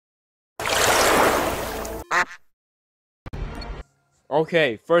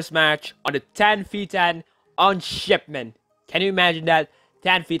Okay, first match on the 10v10 on shipment. Can you imagine that?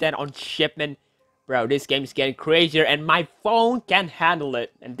 10v10 on shipment. Bro, this game is getting crazier and my phone can't handle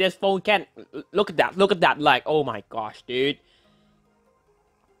it. And this phone can't. Look at that. Look at that. Like, oh my gosh, dude.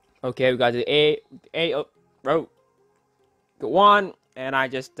 Okay, we got the A, oh, bro. Good one. And I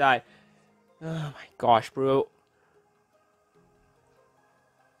just died. Oh my gosh, bro.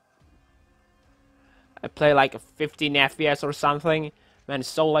 I play like a 15 FPS or something. Man, it's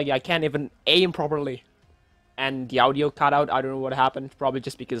so laggy. I can't even aim properly. And the audio cut out. I don't know what happened. Probably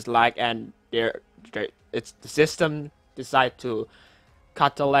just because lag and it's the system decided to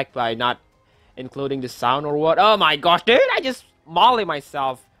cut the lag by not including the sound or what. Oh my gosh, dude! I just molly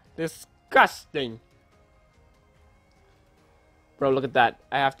myself. Disgusting. Bro, look at that.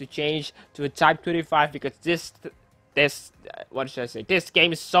 I have to change to a Type 25 because this what should I say? This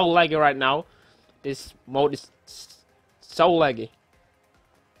game is so laggy right now. This mode is so laggy.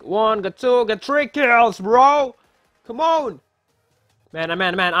 One, got two, got three kills, bro. Come on, man.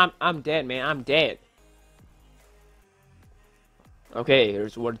 I'm dead, man. I'm dead. Okay,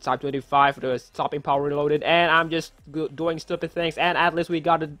 here's what Type 25 the stopping power reloaded, and I'm just doing stupid things. And at least we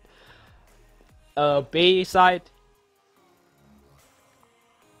got a B side.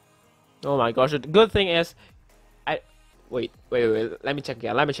 Oh my gosh! The good thing is, wait. Let me check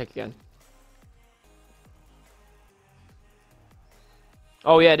again.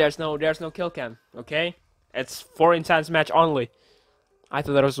 Oh yeah, there's no kill cam. Okay, it's 4 intense match only. I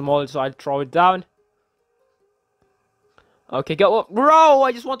thought that was small, so I throw it down. Okay, go, bro!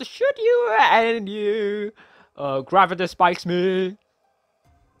 I just want to shoot you, and you, gravity spikes me.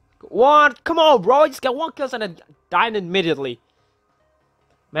 One, come on, bro! I just got 1 kill and then died immediately.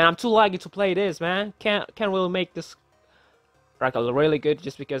 Man, I'm too laggy to play this, man. Can't really make this like really good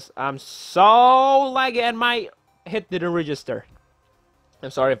just because I'm so laggy and my hit didn't register. I'm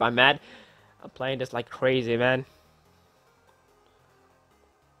sorry if I'm mad. I'm playing this like crazy, man.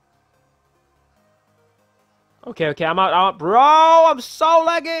 Okay, I'm out. Bro, I'm so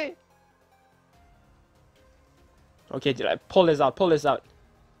laggy. Okay, did I pull this out?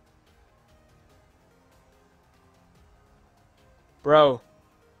 Bro.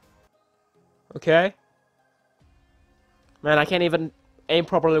 Okay. Man, I can't even aim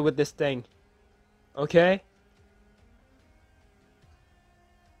properly with this thing. Okay.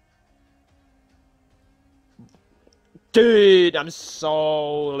 Dude, I'm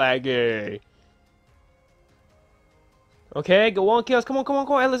so laggy. Okay, go 1 kills. Come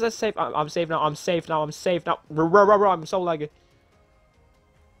on. At least that's safe. I'm safe now. I'm safe now. I'm so laggy.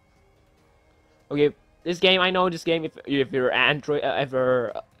 Okay, this game, I know this game. If you're Android,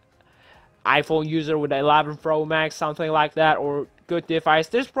 iPhone user with 11 Pro Max, something like that, or good device,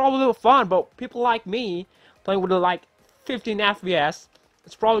 this is probably fun. But people like me playing with like 15 FPS,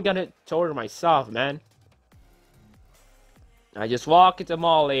 it's probably gonna torture myself, man. I just walk into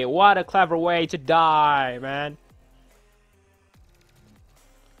Molly. What a clever way to die, man.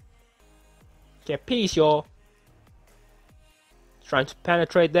 Okay, peace, yo. Trying to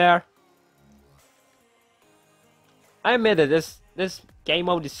penetrate there. I admit that this game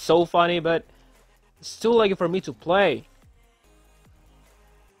mode is so funny, but it's too laggy for me to play.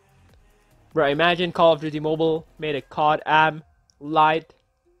 Bro, imagine Call of Duty Mobile made a codm light.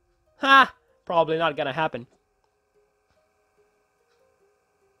 Ha! Probably not gonna happen.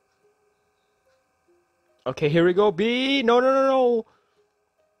 Okay, here we go. B. No.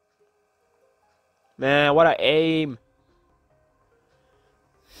 Man, what a aim.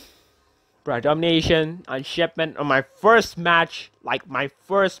 Bro, domination on shipment on my first match. Like my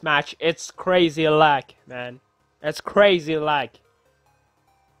first match, it's crazy lag, man. It's crazy lag.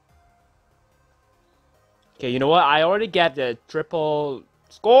 Okay, you know what? I already get the triple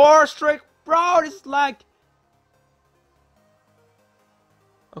score streak. Bro, this is lag.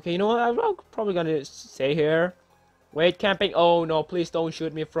 Okay, you know what? I'm probably gonna stay here. Wait, camping. Oh no, please don't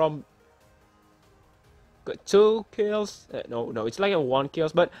shoot me from. Got 2 kills. No, it's like a 1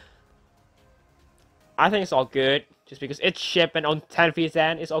 kills, but I think it's all good. Just because it's shipping on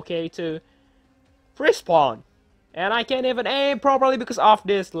 10v10, it's okay to respawn. And I can't even aim properly because of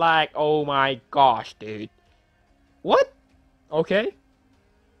this lag. Oh my gosh, dude. What? Okay.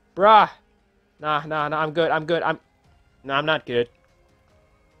 Bruh. Nah, I'm good. No, I'm not good.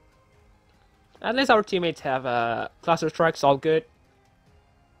 At least our teammates have cluster strikes, all good.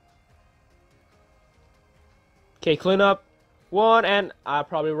 Okay, clean up 1, and I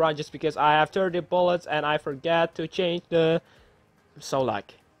probably run just because I have 30 bullets and I forget to change the. I'm so lag.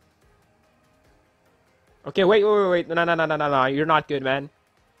 Okay, wait. No. You're not good, man.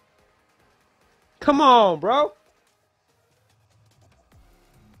 Come on, bro.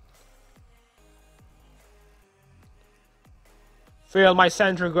 Fail my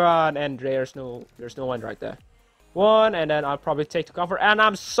center gun, and there's no one right there. One, and then I'll probably take the cover, and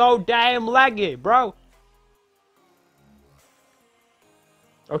I'm so damn laggy, bro.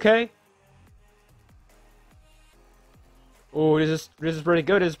 Okay. Oh, this is pretty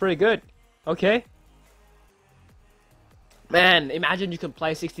good. This is pretty good. Okay. Man, imagine you can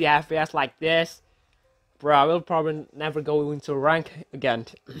play 60 FPS like this. Bro, I will probably never go into rank again.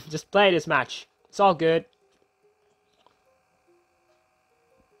 Just play this match. It's all good.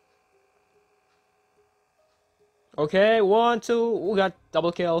 Okay, 1, 2, we got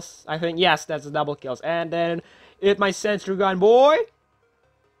double kills. I think, yes, that's a double kills. And then, hit my sentry gun, boy!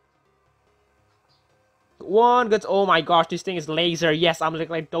 One gets, oh my gosh, this thing is laser. Yes, I'm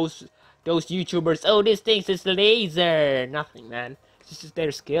like those YouTubers. Oh, this thing is laser. Nothing, man. It's just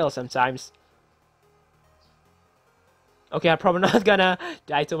their skill sometimes. Okay, I'm probably not gonna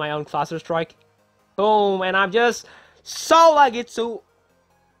die to my own cluster strike. Boom, and I'm just so lucky to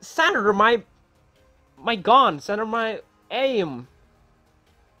center my gun, center my aim.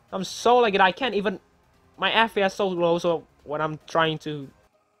 I'm so lucky I can't even, my FPS so low, so when I'm trying to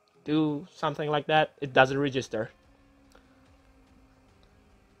do something like that, it doesn't register.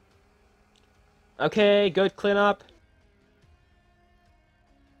 Okay, good cleanup.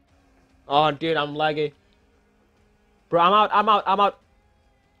 Oh, dude, I'm laggy. Bro, I'm out.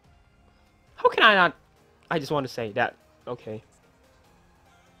 How can I not? I just want to say that. Okay.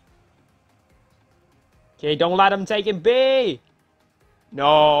 Okay, don't let him take him B.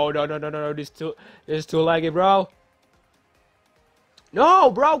 No. This is too laggy, bro. No,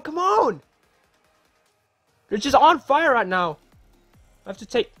 bro, come on. They're just on fire right now. I have to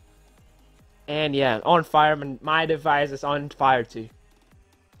take. And yeah, on fire. My device is on fire too.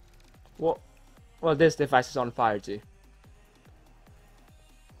 Well, this device is on fire too.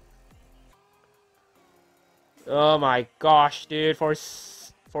 Oh my gosh, dude! For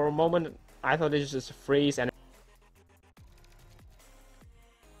a moment, I thought this was just a freeze and.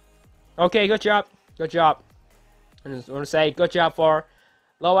 Okay, good job. I just want to say good job for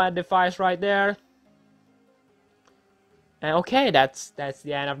low-end device right there. And okay, that's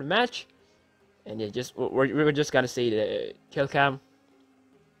the end of the match. And yeah, we're just gonna see the kill cam.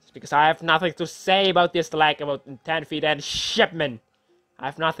 It's because I have nothing to say about this, like about 10 feet and shipment. I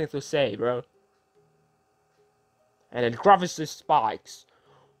have nothing to say, bro. And then graphics spikes.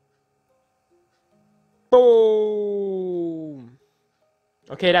 Boom.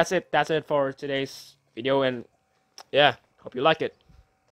 Okay, that's it for today's video, and yeah, hope you like it.